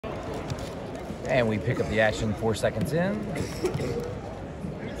And we pick up the action 4 seconds in.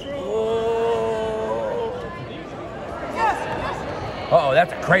 Uh-oh,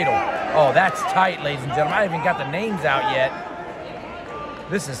 that's a cradle. Oh, that's tight, ladies and gentlemen. I haven't even got the names out yet.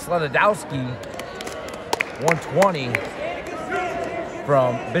 This is Sledziaowski 120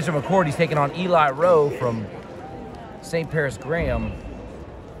 from Bishop McCord. He's taking on Eli Rowe from St. Paris Graham.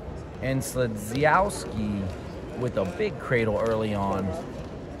 And Sledziaowski with a big cradle early on.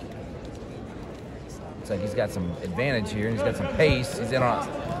 Looks like he's got some advantage here. He's got some pace. He's in on.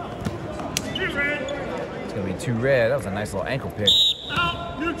 It's going to be 2 red. That was a nice little ankle pick.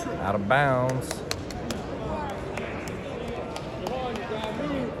 Out of bounds.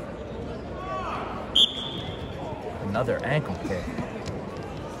 Another ankle pick.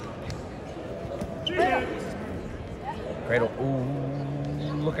 Cradle. Ooh,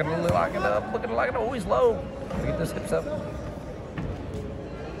 looking to lock it up. Looking to lock it up. Oh, he's low. Get those hips up.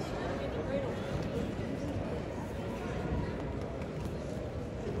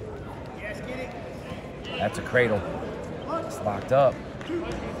 That's a cradle. It's locked up.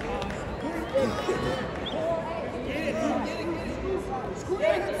 Scoot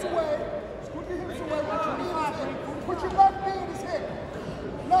your hips away. Scoot your hips away. Put your left knee in his hip.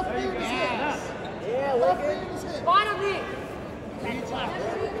 Left knee in his hip. Yeah, left knee in his hip. Bottom knee.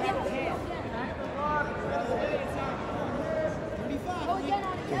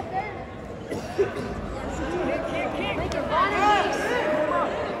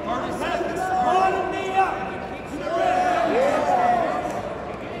 Bottom knee up.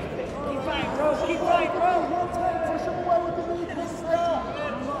 Keep fighting, bro. Push him away with the knee.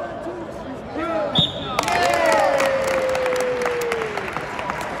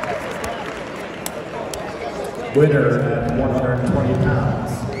 Winner at 120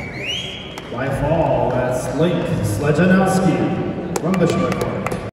 pounds. By fall, that's Sledziaowski from Bishop.